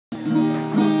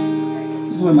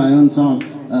is one of my own songs.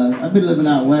 I've been living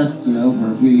out west, you know,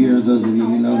 for a few years. Those of you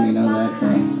who know me know that.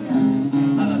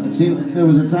 It seemed there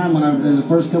was a time when in the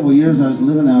first couple of years I was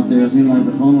living out there, it seemed like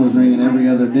the phone was ringing every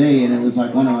other day, and it was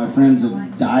like one of my friends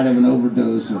had died of an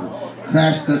overdose or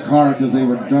crashed their car because they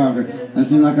were drunk. And it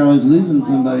seemed like I was losing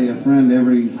somebody, a friend,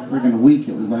 every freaking week.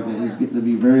 It was like it was getting to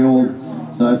be very old.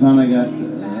 So I finally got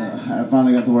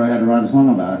to where I had to write a song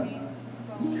about it.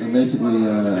 So basically,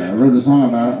 I wrote a song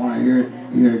about it. When I hear it,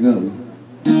 here it goes.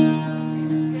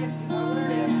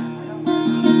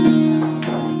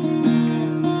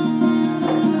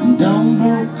 Dawn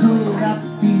broke cold, I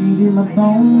feel in my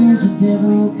bones, the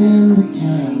devil been to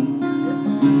town. I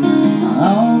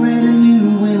already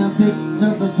knew when I picked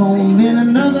up the phone, then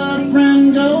another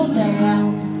friend go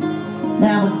down.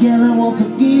 Now we're together once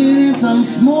again in some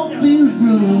smoke-filled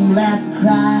room, laugh,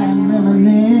 cry, and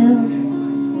reminisce.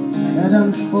 That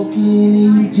unspoken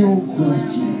age-old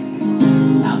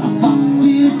question, how the fuck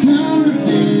did it come to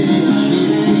this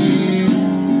shit?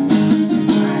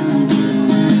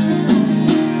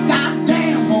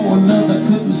 Goddamn, for another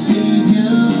couldn't save you.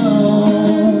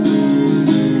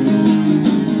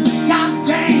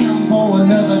 Goddamn, for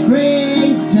another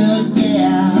grave to get.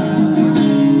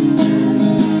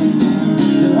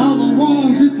 To all the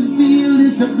ones who can feel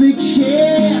this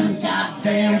affliction,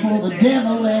 goddamn, for the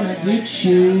devil and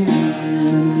addiction.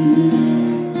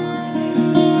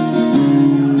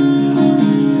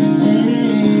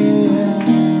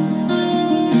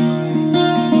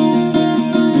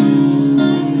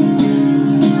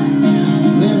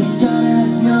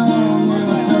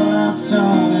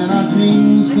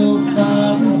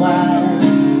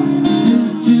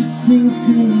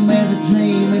 Sing where the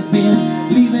dream had been,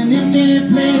 leave an empty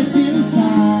place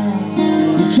inside.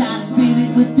 You try to fill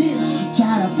it with this, you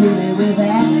try to fill it with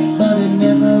that, but it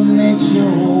never makes you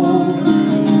whole.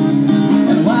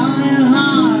 And while your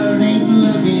heart ain't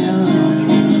looking,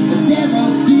 the devil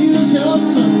steals your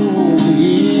soul,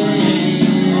 yeah.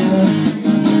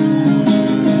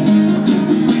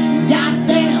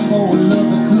 Goddamn, for love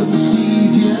that couldn't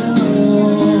save you.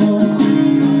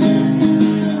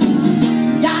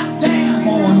 Goddamn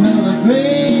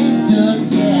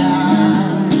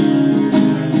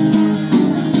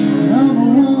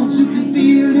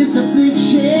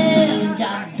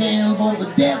for the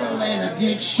devil and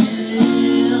addiction.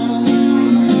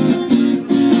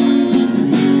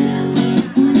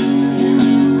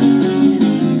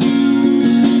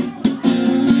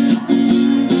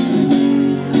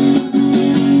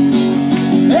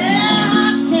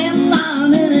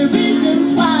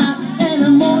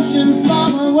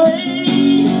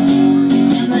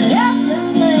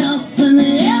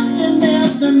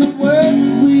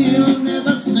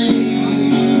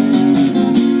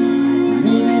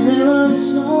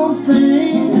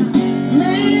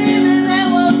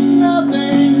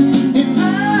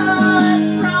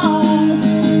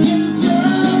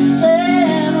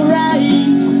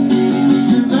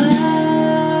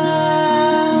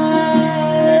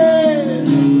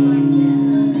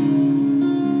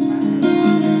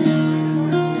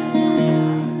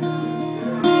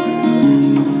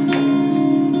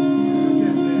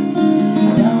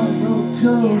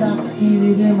 Cold, I feel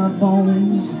it in my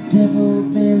bones, the devil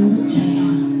been to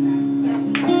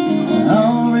town. I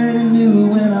already knew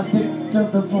when I picked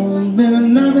up the phone, been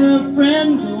another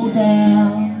friend go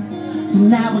down. So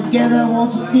now we're together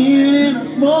once again in a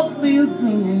smoke-filled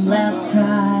room, laugh,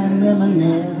 cry, and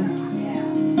reminisce.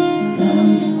 That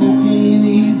unspoken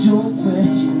age-old